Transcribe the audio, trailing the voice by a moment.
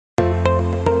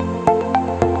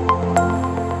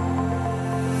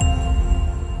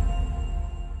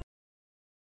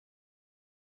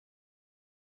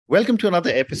Welcome to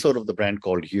another episode of The Brand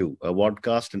Called You, a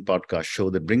podcast and podcast show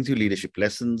that brings you leadership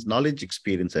lessons, knowledge,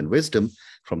 experience, and wisdom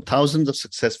from thousands of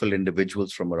successful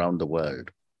individuals from around the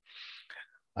world.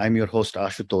 I'm your host,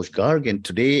 Ashutosh Garg, and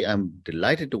today I'm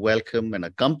delighted to welcome an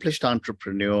accomplished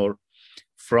entrepreneur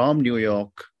from New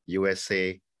York,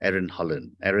 USA, Erin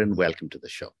Hollon. Erin, welcome to the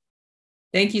show.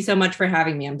 Thank you so much for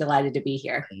having me. I'm delighted to be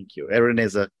here. Thank you. Erin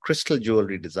is a crystal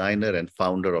jewelry designer and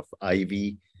founder of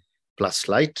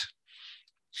Ivy+Light.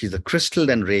 She's a crystal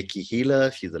and Reiki healer.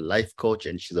 She's a life coach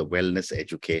and she's a wellness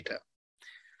educator.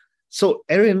 So,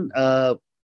 Erin,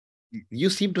 you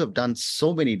seem to have done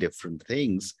so many different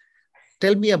things.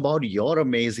 Tell me about your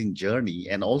amazing journey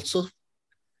and also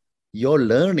your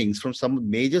learnings from some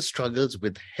major struggles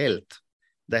with health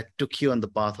that took you on the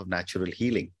path of natural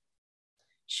healing.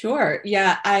 Sure.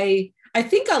 Yeah, I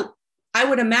think I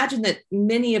would imagine that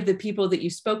many of the people that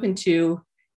you've spoken to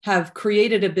have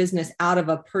created a business out of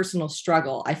a personal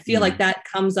struggle. I feel like that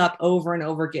comes up over and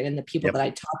over again in the people that I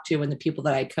talk to and the people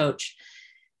that I coach.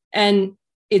 And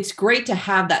it's great to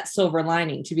have that silver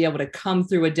lining to be able to come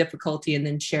through a difficulty and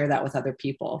then share that with other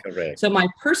people. Correct. So my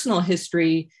personal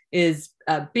history is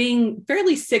being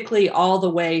fairly sickly all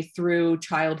the way through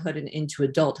childhood and into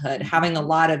adulthood, having a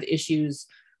lot of issues,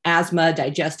 asthma,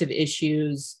 digestive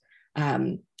issues,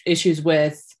 issues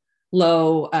with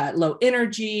low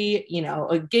energy,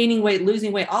 gaining weight,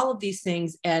 losing weight, all of these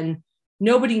things. And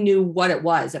nobody knew what it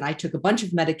was. And I took a bunch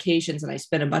of medications and I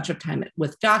spent a bunch of time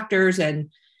with doctors, and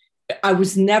I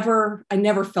never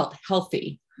felt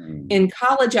healthy. In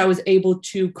college, I was able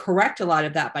to correct a lot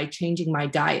of that by changing my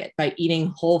diet, by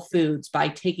eating whole foods, by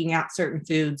taking out certain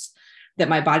foods that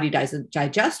my body doesn't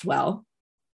digest well.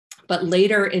 But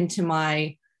later into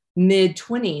my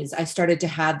mid-20s, I started to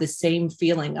have the same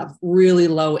feeling of really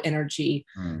low energy.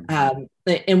 And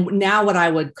now what I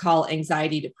would call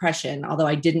anxiety depression, although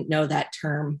I didn't know that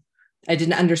term, I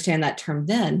didn't understand that term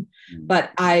then,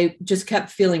 but I just kept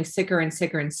feeling sicker and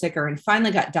sicker and sicker, and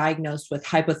finally got diagnosed with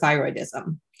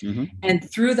hypothyroidism. And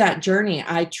through that journey,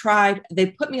 they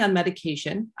put me on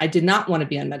medication. I did not want to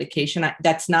be on medication.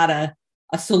 That's not a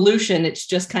solution. It's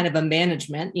just kind of a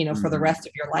management, for the rest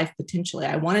of your life, potentially.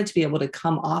 I wanted to be able to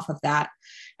come off of that.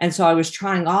 And so I was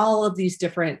trying all of these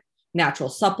different natural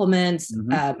supplements,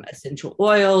 essential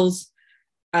oils,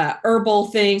 herbal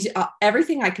things,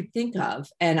 everything I could think of.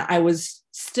 And I was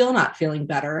still not feeling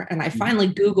better. And I finally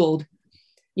Googled,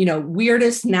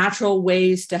 weirdest natural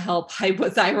ways to help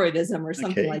hypothyroidism or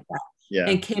something like that.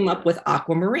 And came up with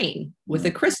aquamarine with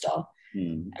a crystal.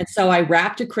 And so I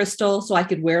wrapped a crystal so I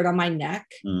could wear it on my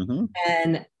neck.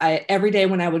 And every day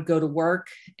when I would go to work,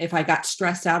 if I got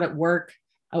stressed out at work,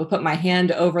 I would put my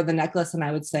hand over the necklace and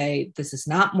I would say, this is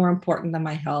not more important than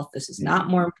my health. This is not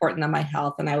more important than my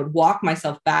health. And I would walk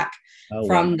myself back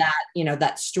from that,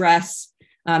 that stress,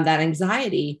 that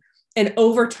anxiety. And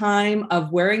over time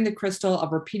of wearing the crystal,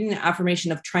 of repeating the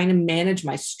affirmation, of trying to manage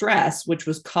my stress, which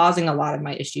was causing a lot of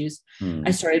my issues,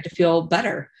 I started to feel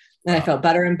better. And I felt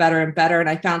better and better and better. And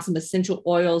I found some essential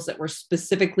oils that were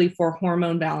specifically for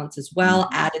hormone balance as well,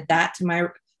 added that to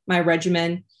my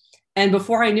regimen. And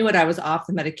before I knew it, I was off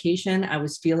the medication. I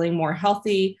was feeling more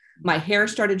healthy. My hair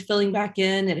started filling back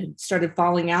in, and it started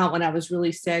falling out when I was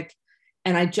really sick.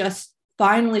 And I just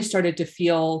finally started to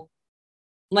feel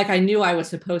like I knew I was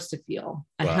supposed to feel.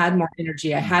 I had more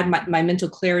energy. I had my mental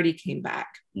clarity came back.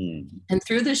 And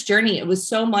through this journey, it was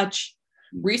so much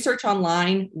research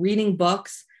online, reading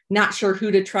books, not sure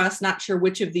who to trust, not sure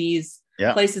which of these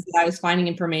places that I was finding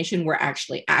information were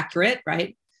actually accurate,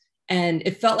 right? And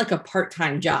it felt like a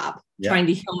part-time job, trying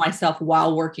to heal myself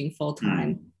while working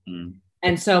full-time.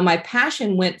 And so my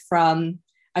passion went from,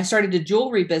 I started a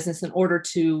jewelry business in order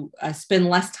to spend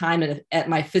less time at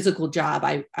my physical job.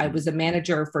 I was a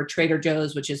manager for Trader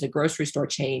Joe's, which is a grocery store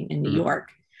chain in New York.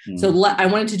 So I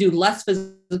wanted to do less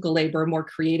physical labor, more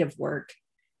creative work.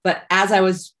 But as I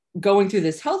was going through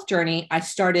this health journey, I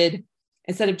started,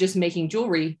 instead of just making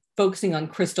jewelry, focusing on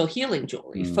crystal healing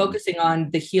jewelry, focusing on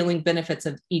the healing benefits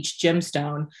of each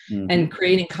gemstone and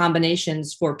creating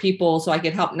combinations for people so I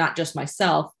could help not just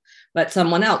myself, but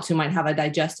someone else who might have a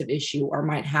digestive issue or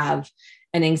might have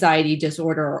an anxiety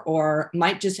disorder or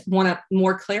might just want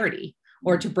more clarity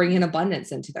or to bring in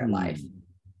abundance into their life.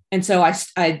 And so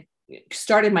I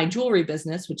started my jewelry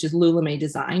business, which is Lulame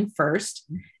Design first,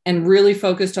 and really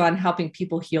focused on helping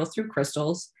people heal through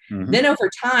crystals. Then over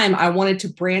time, I wanted to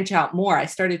branch out more. I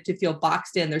started to feel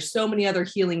boxed in. There's so many other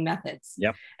healing methods.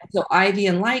 And so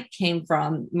Ivy+Light came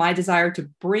from my desire to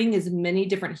bring as many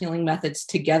different healing methods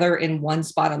together in one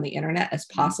spot on the internet as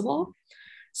possible,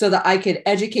 so that I could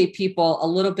educate people a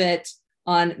little bit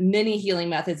on many healing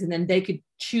methods, and then they could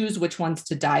choose which ones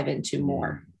to dive into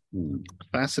more.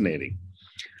 Fascinating.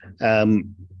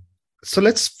 Um, so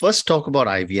let's first talk about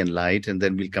Ivy and Light, and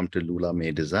then we'll come to Lula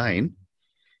May Design.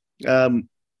 Um,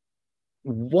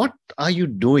 what are you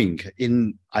doing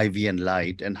in Ivy and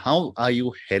Light, and how are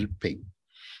you helping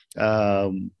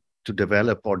to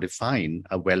develop or define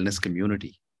a wellness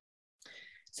community?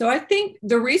 So I think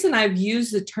the reason I've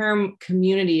used the term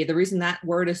community, the reason that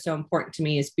word is so important to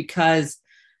me is because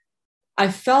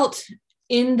I felt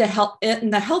in the health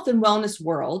and wellness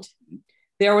world,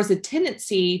 there was a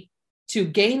tendency to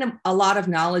gain a lot of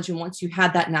knowledge. And once you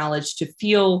had that knowledge, to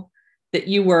feel that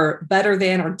you were better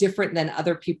than or different than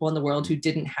other people in the world who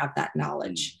didn't have that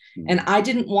knowledge. And I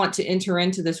didn't want to enter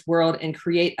into this world and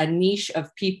create a niche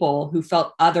of people who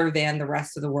felt other than the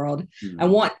rest of the world. I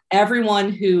want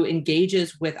everyone who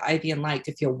engages with Ivy and Light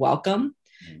to feel welcome,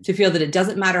 to feel that it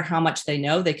doesn't matter how much they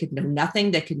know. They could know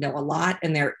nothing, they could know a lot,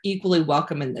 and they're equally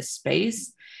welcome in this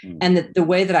space. And that the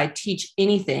way that I teach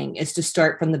anything is to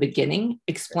start from the beginning,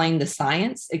 explain the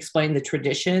science, explain the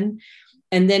tradition,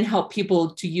 and then help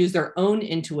people to use their own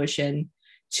intuition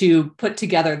to put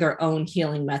together their own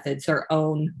healing methods, their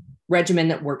own regimen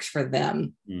that works for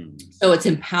them. So it's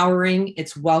empowering,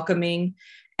 it's welcoming,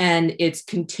 and it's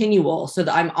continual. So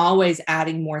that I'm always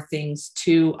adding more things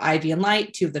to Ivy and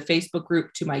Light, to the Facebook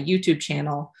group, to my YouTube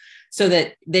channel, so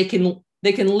that they can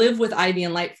live with Ivy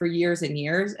and Light for years and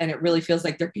years. And it really feels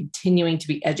like they're continuing to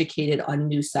be educated on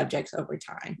new subjects over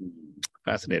time.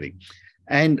 Fascinating.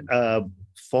 And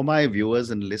for my viewers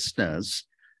and listeners,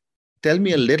 tell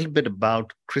me a little bit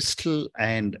about crystal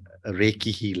and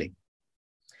Reiki healing.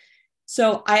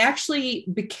 So I actually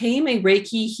became a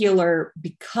Reiki healer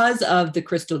because of the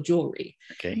crystal jewelry.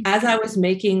 Okay. As I was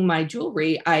making my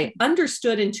jewelry, I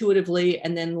understood intuitively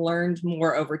and then learned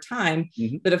more over time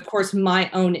that, of course, my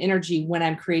own energy when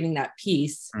I'm creating that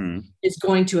piece is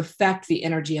going to affect the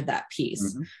energy of that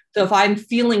piece. So if I'm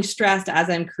feeling stressed as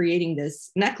I'm creating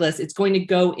this necklace, it's going to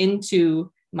go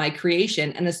into my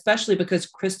creation. And especially because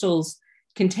crystals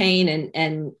contain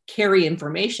and carry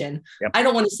information, I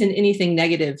don't want to send anything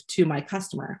negative to my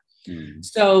customer.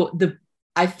 So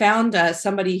I found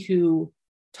somebody who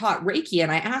taught Reiki,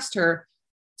 and I asked her,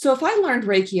 so if I learned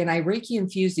Reiki and I Reiki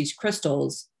infuse these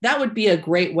crystals, that would be a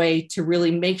great way to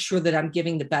really make sure that I'm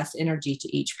giving the best energy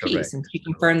to each piece. Correct. And she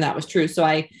confirmed that was true. So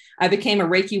I became a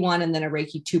Reiki 1 and then a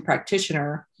Reiki 2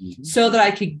 practitioner so that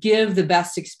I could give the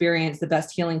best experience, the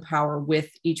best healing power with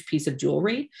each piece of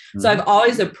jewelry. So I've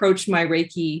always approached my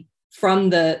Reiki from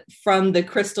the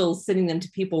crystals, sending them to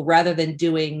people rather than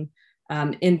doing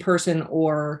in person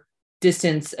or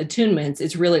distance attunements.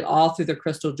 It's really all through the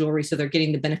crystal jewelry. So they're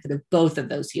getting the benefit of both of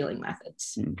those healing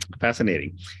methods.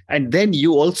 Fascinating. And then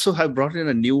you also have brought in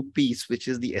a new piece, which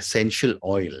is the essential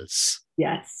oils.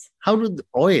 Yes. How do the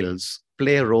oils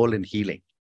play a role in healing?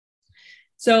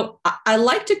 So I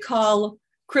like to call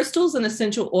crystals and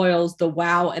essential oils the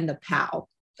wow and the pow.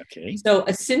 Okay. So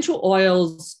essential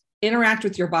oils interact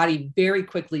with your body very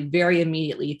quickly, very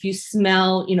immediately. If you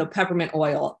smell, peppermint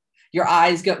oil, your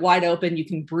eyes get wide open, you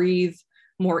can breathe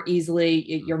more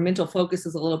easily, your mental focus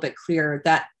is a little bit clearer.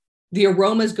 That the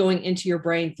aromas going into your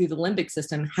brain through the limbic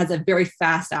system has a very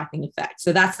fast acting effect.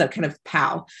 So that's the kind of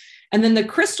pow. And then the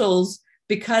crystals,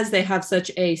 because they have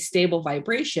such a stable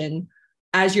vibration,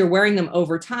 as you're wearing them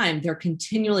over time, they're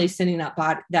continually sending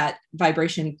that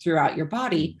vibration throughout your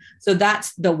body. So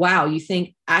that's the wow. You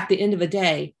think at the end of a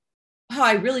day, oh,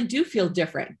 I really do feel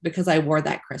different because I wore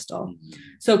that crystal.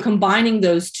 So combining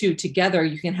those two together,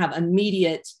 you can have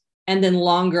immediate and then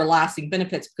longer lasting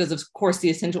benefits because, of course, the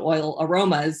essential oil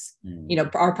aromas,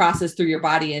 are processed through your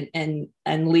body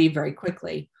and leave very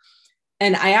quickly.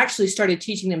 And I actually started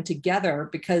teaching them together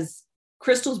because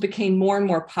crystals became more and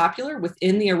more popular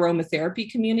within the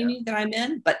aromatherapy community that I'm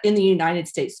in. But in the United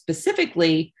States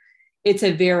specifically, it's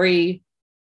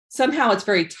somehow it's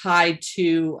very tied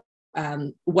to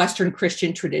Western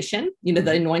Christian tradition,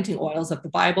 the anointing oils of the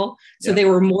Bible. So they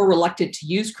were more reluctant to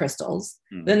use crystals.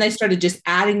 Then they started just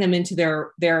adding them into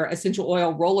their essential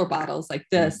oil roller bottles like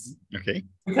this,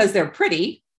 because they're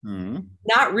pretty,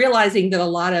 not realizing that a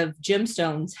lot of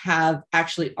gemstones have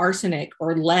actually arsenic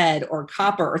or lead or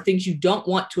copper or things you don't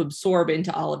want to absorb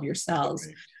into all of your cells.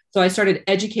 So I started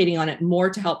educating on it more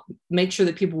to help make sure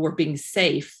that people were being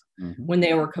safe when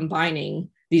they were combining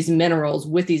these minerals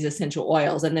with these essential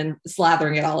oils and then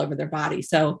slathering it all over their body.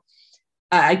 So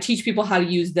I teach people how to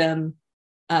use them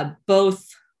both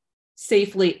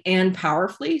safely and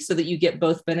powerfully so that you get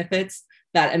both benefits,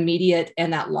 that immediate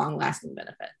and that long-lasting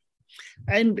benefit.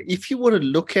 And if you were to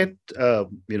look at,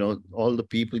 all the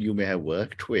people you may have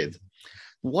worked with,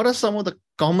 what are some of the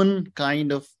common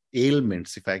kind of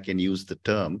ailments, if I can use the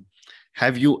term,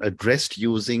 have you addressed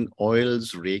using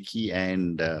oils, Reiki,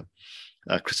 and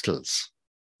crystals?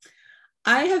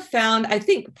 I have found, I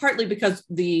think partly because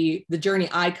the journey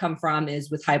I come from is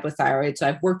with hypothyroid. So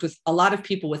I've worked with a lot of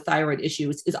people with thyroid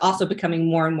issues. Is also becoming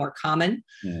more and more common,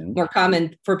 more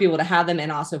common for people to have them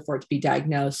and also for it to be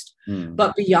diagnosed.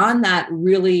 But beyond that,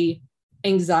 really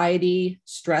anxiety,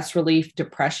 stress relief,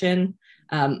 depression,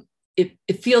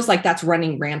 it feels like that's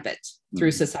running rampant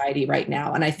through society right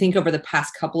now. And I think over the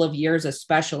past couple of years,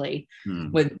 especially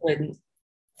when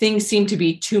things seem to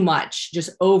be too much, just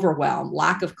overwhelm,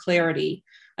 lack of clarity.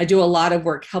 I do a lot of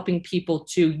work helping people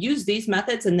to use these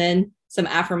methods and then some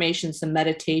affirmations, some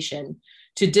meditation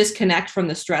to disconnect from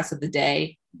the stress of the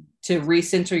day, to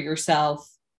recenter yourself,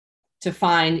 to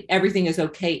find everything is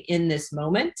okay in this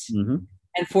moment.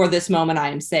 And for this moment, I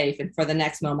am safe. And for the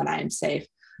next moment, I am safe.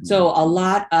 So a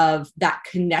lot of that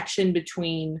connection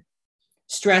between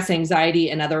stress, anxiety,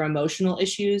 and other emotional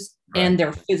issues and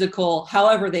their physical,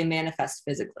 however they manifest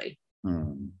physically.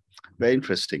 Very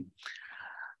interesting.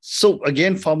 So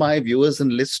again, for my viewers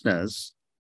and listeners,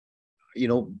 a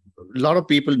lot of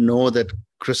people know that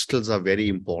crystals are very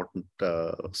important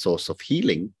source of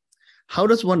healing. How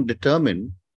does one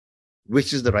determine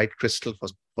which is the right crystal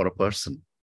for a person?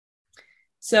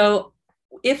 So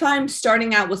if I'm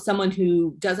starting out with someone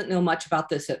who doesn't know much about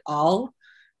this at all,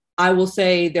 I will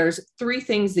say there's 3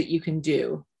 things that you can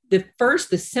do.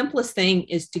 The simplest thing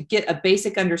is to get a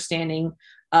basic understanding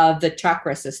of the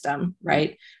chakra system,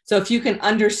 right? So if you can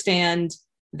understand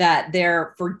that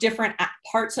for different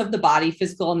parts of the body,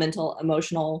 physical, mental,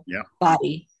 emotional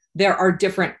body, there are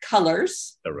different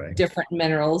colors, different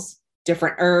minerals,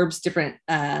 different herbs, different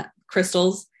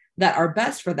crystals that are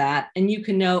best for that. And you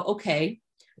can know, okay,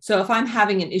 so if I'm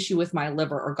having an issue with my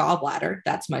liver or gallbladder,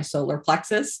 that's my solar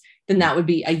plexus, then that would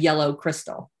be a yellow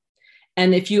crystal.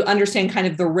 And if you understand kind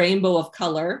of the rainbow of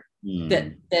color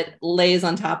that lays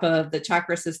on top of the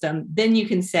chakra system, then you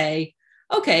can say,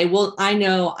 okay, well, I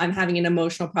know I'm having an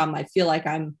emotional problem. I feel like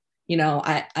I'm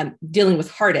dealing with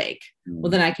heartache.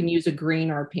 Well, then I can use a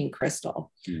green or a pink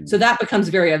crystal. So that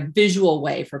becomes a visual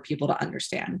way for people to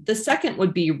understand. The second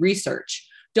would be research.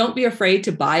 Don't be afraid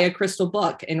to buy a crystal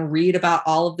book and read about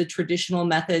all of the traditional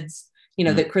methods,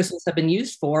 that crystals have been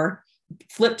used for.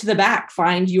 Flip to the back,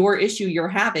 find your issue you're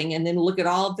having, and then look at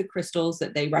all of the crystals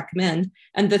that they recommend.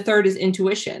 And the third is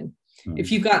intuition.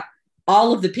 If you've got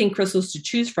all of the pink crystals to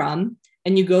choose from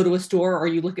and you go to a store or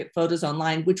you look at photos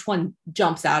online, which one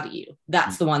jumps out at you?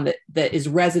 That's the one that is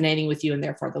resonating with you and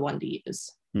therefore the one to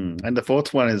use. And the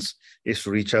fourth one is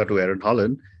to reach out to Erin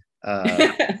Hollon.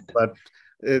 But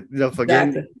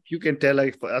again, you can tell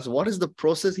us, what is the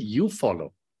process you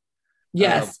follow?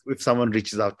 Yes. If someone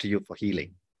reaches out to you for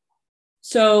healing.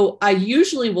 So I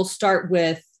usually will start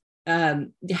with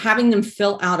having them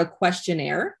fill out a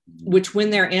questionnaire, which when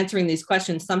they're answering these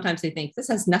questions, sometimes they think this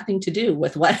has nothing to do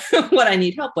with what I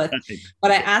need help with.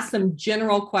 But I ask them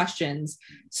general questions,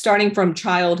 starting from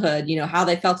childhood, how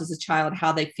they felt as a child,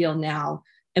 how they feel now,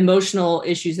 emotional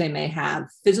issues they may have,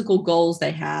 physical goals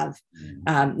they have,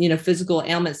 physical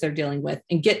ailments they're dealing with,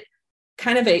 and get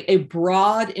kind of a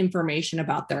broad information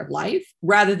about their life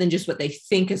rather than just what they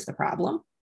think is the problem.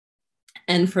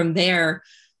 And from there,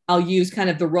 I'll use kind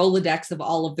of the Rolodex of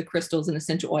all of the crystals and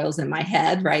essential oils in my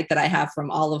head, right, that I have from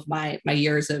all of my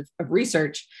years of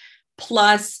research,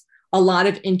 plus a lot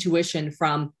of intuition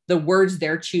from the words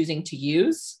they're choosing to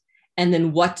use. And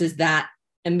then what does that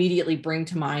immediately bring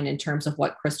to mind in terms of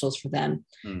what crystals for them?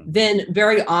 Then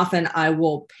very often I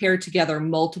will pair together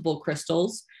multiple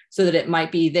crystals so that it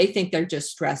might be, they think they're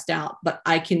just stressed out, but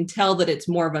I can tell that it's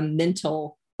more of a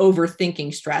mental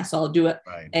overthinking stress. So I'll do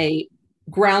a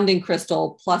grounding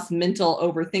crystal plus mental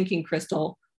overthinking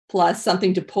crystal plus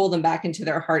something to pull them back into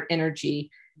their heart energy.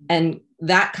 And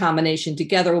that combination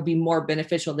together will be more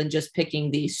beneficial than just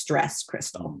picking the stress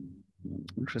crystal.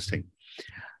 Interesting.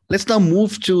 Let's now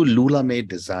move to Lula May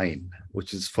Design,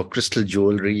 which is for crystal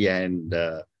jewelry and,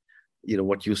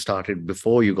 what you started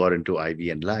before you got into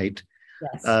Ivy+Light.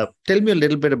 Yes. Tell me a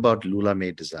little bit about Lula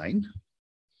May Design.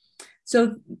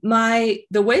 So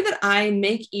the way that I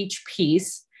make each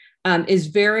piece is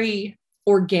very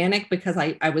organic because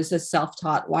I was a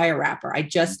self-taught wire wrapper.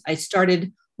 I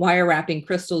started wire wrapping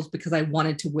crystals because I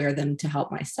wanted to wear them to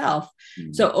help myself.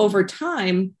 So over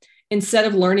time, instead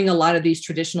of learning a lot of these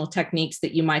traditional techniques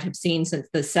that you might have seen since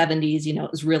the 70s,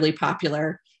 it was really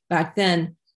popular back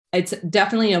then, it's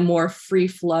definitely a more free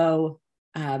flow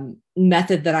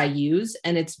method that I use.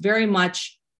 And it's very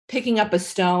much picking up a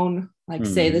stone, like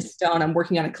say this stone, I'm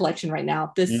working on a collection right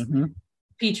now, this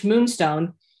peach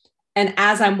moonstone. And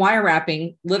as I'm wire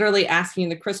wrapping, literally asking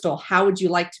the crystal, how would you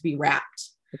like to be wrapped?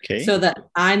 Okay. so that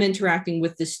I'm interacting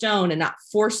with the stone and not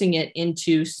forcing it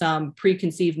into some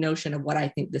preconceived notion of what I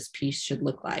think this piece should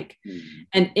look like.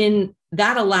 And in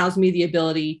that allows me the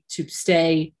ability to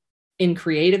stay in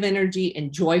creative energy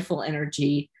and joyful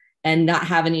energy and not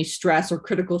have any stress or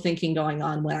critical thinking going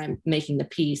on when I'm making the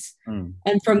piece.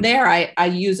 And from there, I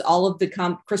use all of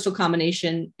the crystal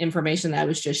combination information that I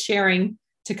was just sharing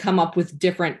to come up with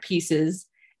different pieces.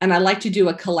 And I like to do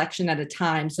a collection at a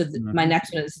time. So my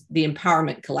next one is the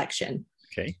empowerment collection.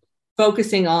 Okay.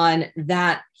 Focusing on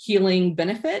that healing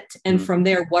benefit. And from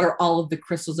there, what are all of the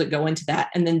crystals that go into that?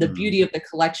 And then the beauty of the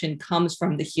collection comes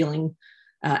from the healing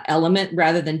element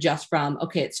rather than just from,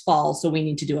 okay, it's fall, so we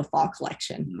need to do a fall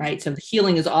collection, right? So the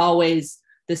healing is always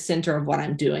the center of what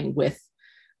I'm doing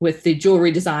with the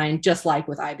jewelry design, just like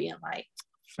with Ivy+Light.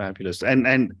 Fabulous.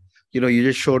 And you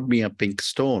just showed me a pink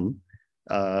stone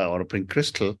or a pink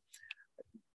crystal.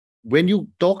 When you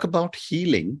talk about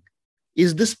healing,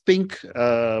 is this pink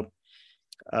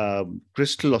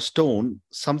crystal or stone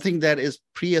something that is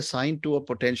pre-assigned to a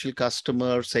potential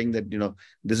customer, saying that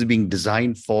this is being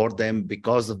designed for them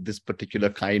because of this particular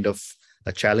kind of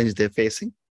a challenge they're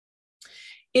facing?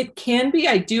 It can be.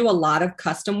 I do a lot of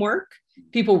custom work.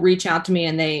 People reach out to me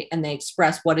and they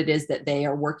express what it is that they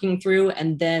are working through,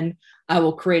 and then I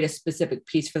will create a specific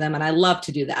piece for them. And I love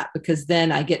to do that because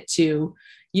then I get to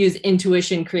use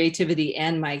intuition, creativity,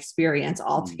 and my experience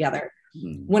all together.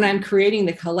 When I'm creating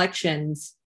the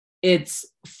collections, it's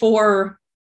for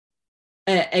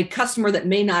a customer that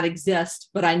may not exist,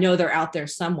 but I know they're out there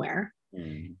somewhere.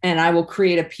 And I will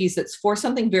create a piece that's for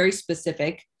something very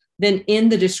specific. Then in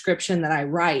the description that I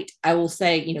write, I will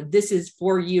say, this is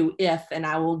for you if, and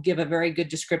I will give a very good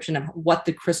description of what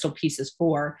the crystal piece is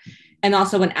for. And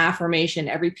also an affirmation.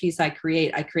 Every piece I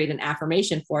create an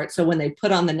affirmation for it. So when they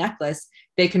put on the necklace,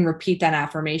 they can repeat that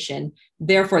affirmation.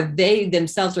 Therefore, they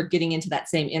themselves are getting into that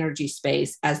same energy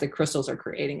space as the crystals are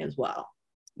creating as well.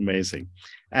 Amazing.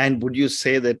 And would you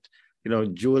say that,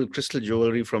 crystal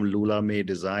jewelry from Lula May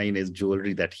Design is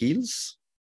jewelry that heals?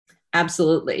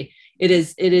 Absolutely. It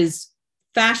is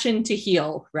fashioned to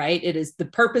heal, right? It is, the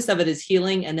purpose of it is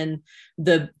healing. And then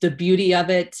the beauty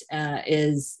of it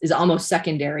is almost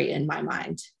secondary in my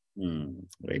mind.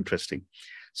 Very interesting.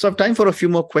 So I have time for a few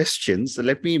more questions. So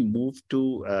let me move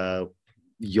to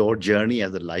your journey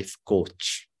as a life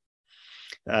coach.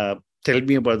 Tell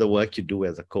me about the work you do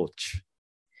as a coach.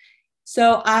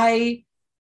 So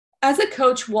as a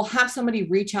coach, will have somebody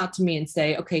reach out to me and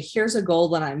say, okay, here's a goal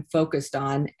that I'm focused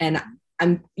on. And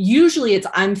I'm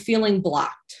feeling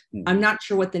blocked. I'm not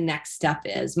sure what the next step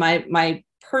is. My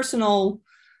personal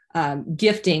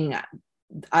gifting,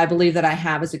 I believe that I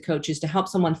have as a coach, is to help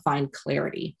someone find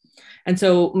clarity. And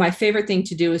so my favorite thing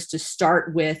to do is to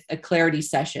start with a clarity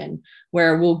session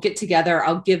where we'll get together.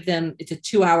 I'll give them, it's a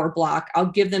 2-hour block. I'll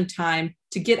give them time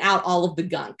to get out all of the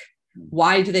gunk.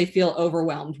 Why do they feel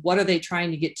overwhelmed? What are they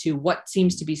trying to get to? What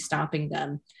seems to be stopping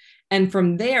them? And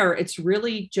from there, it's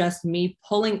really just me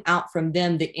pulling out from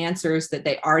them the answers that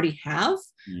they already have,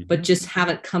 but just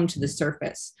haven't come to the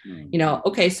surface.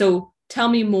 Okay, so tell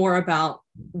me more about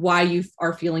why you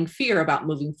are feeling fear about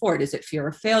moving forward. Is it fear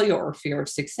of failure or fear of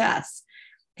success?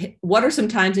 What are some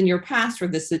times in your past where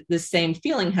this same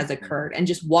feeling has occurred? And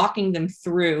just walking them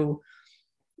through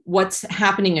what's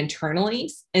happening internally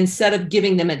instead of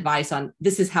giving them advice on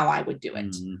this is how I would do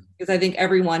it. Because I think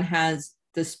everyone has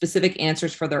the specific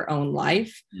answers for their own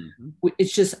life.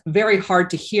 It's just very hard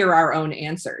to hear our own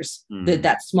answers,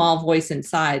 that small voice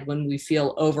inside when we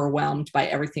feel overwhelmed by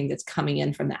everything that's coming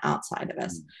in from the outside of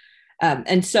us.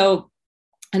 And so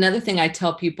another thing I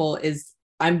tell people is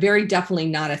I'm very definitely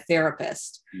not a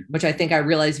therapist, which I think I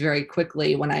realized very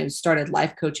quickly when I started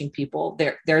life coaching people.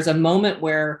 There's a moment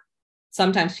where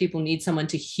sometimes people need someone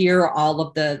to hear all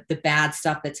of the bad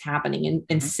stuff that's happening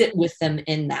and sit with them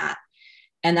in that.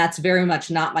 And that's very much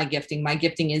not my gifting. My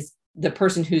gifting is the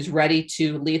person who's ready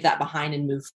to leave that behind and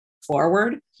move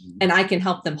forward. And I can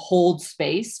help them hold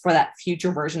space for that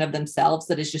future version of themselves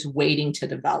that is just waiting to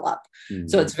develop.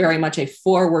 So it's very much a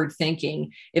forward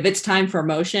thinking. If it's time for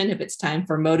motion, if it's time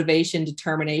for motivation,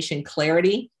 determination,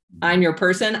 clarity, I'm your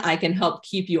person. I can help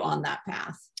keep you on that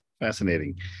path.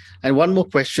 Fascinating. And one more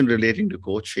question relating to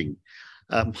coaching.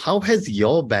 How has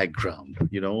your background,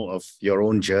 of your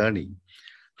own journey,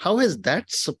 how has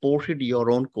that supported your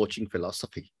own coaching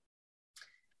philosophy?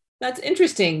 That's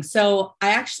interesting. So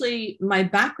my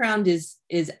background is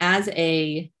as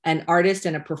an artist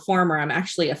and a performer. I'm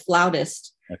actually a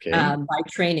flautist by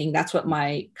training. That's what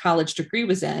my college degree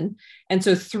was in. And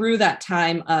so through that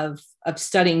time of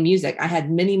studying music, I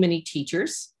had many, many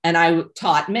teachers and I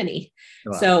taught many.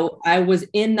 Wow. So I was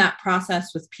in that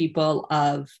process with people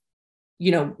of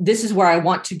this is where I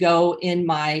want to go in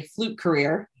my flute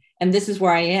career. And this is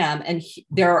where I am. And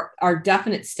there are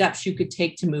definite steps you could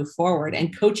take to move forward,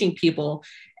 and coaching people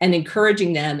and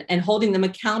encouraging them and holding them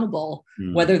accountable,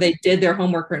 whether they did their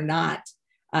homework or not.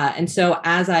 And so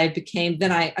as I became,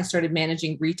 then I started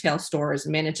managing retail stores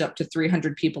and managed up to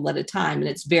 300 people at a time. And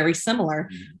it's very similar.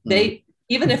 They,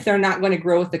 even if they're not going to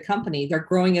grow with the company, they're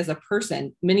growing as a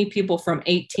person. Many people from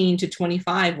 18 to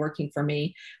 25 working for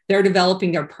me, they're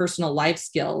developing their personal life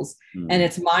skills. And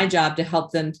it's my job to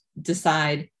help them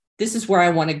decide, this is where I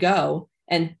want to go.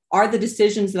 And are the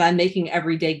decisions that I'm making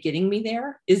every day getting me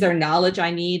there? Is there knowledge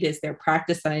I need? Is there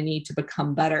practice that I need to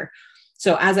become better?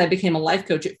 So as I became a life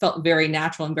coach, it felt very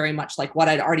natural and very much like what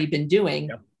I'd already been doing.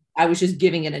 Yep. I was just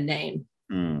giving it a name.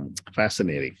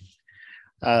 Fascinating.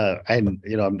 And,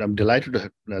 I'm delighted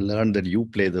to learn that you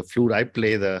play the flute. I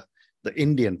play the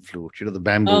Indian flute, the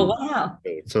bamboo. Oh, wow.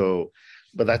 So,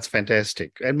 but that's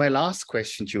fantastic. And my last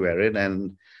question to you, Erin,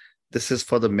 and this is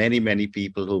for the many, many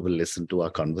people who will listen to our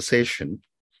conversation.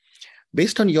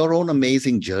 Based on your own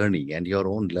amazing journey and your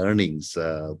own learnings,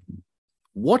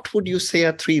 what would you say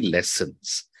are 3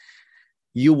 lessons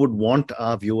you would want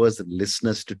our viewers and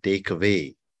listeners to take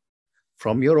away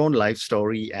from your own life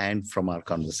story and from our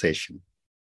conversation?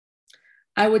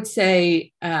 I would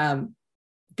say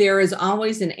there is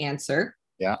always an answer.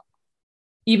 Yeah.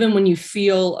 Even when you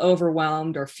feel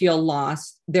overwhelmed or feel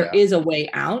lost, there is a way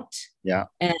out. Yeah.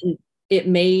 And it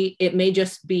may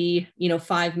just be,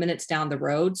 5 minutes down the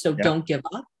road. So don't give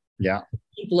up. Yeah.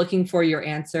 Keep looking for your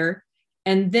answer.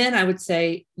 And then I would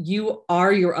say you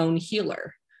are your own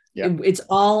healer. Yeah. It's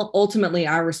all ultimately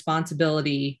our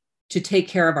responsibility to take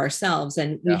care of ourselves.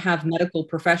 And we have medical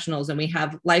professionals, and we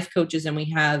have life coaches, and we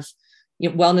have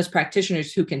wellness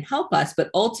practitioners who can help us. But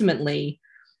ultimately,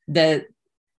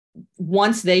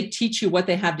 once they teach you what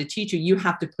they have to teach you, you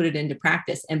have to put it into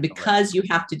practice. And because you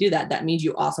have to do that, that means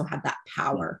you also have that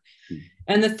power.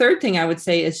 And the third thing I would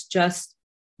say is just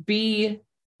be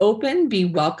open, be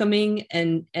welcoming,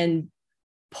 and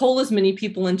pull as many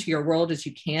people into your world as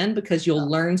you can, because you'll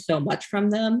learn so much from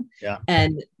them. Yeah.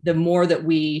 And the more that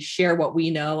we share what we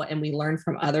know and we learn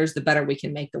from others, the better we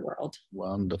can make the world.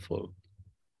 Wonderful.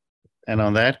 And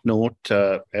on that note,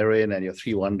 Erin, and your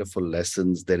 3 wonderful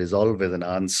lessons, there is always an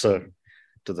answer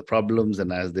to the problems.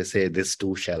 And as they say, this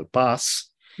too shall pass.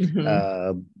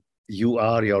 You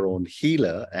are your own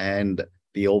healer, and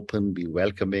be open, be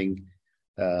welcoming,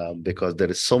 because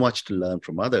there is so much to learn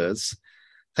from others.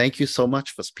 Thank you so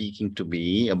much for speaking to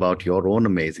me about your own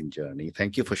amazing journey.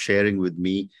 Thank you for sharing with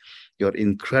me your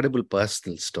incredible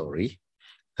personal story.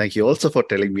 Thank you also for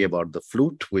telling me about the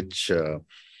flute, which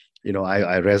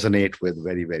I resonate with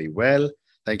very, very well.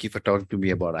 Thank you for talking to me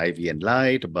about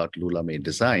Ivy+Light, about Lula May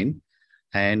Design.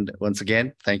 And once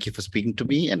again, thank you for speaking to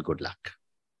me, and good luck.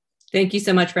 Thank you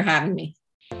so much for having me.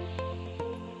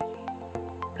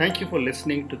 Thank you for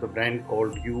listening to the Brand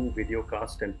Called You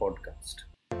videocast and podcast,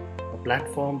 a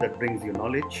platform that brings you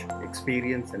knowledge,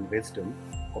 experience, and wisdom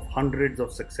of hundreds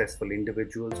of successful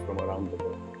individuals from around the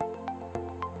world.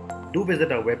 Do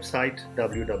visit our website,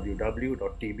 www.tbcy.in,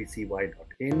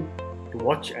 to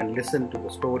watch and listen to the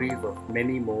stories of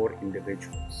many more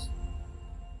individuals.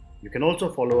 You can also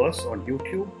follow us on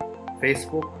YouTube,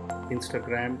 Facebook,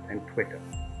 Instagram, and Twitter.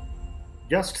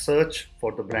 Just search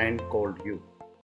for the Brand Called You.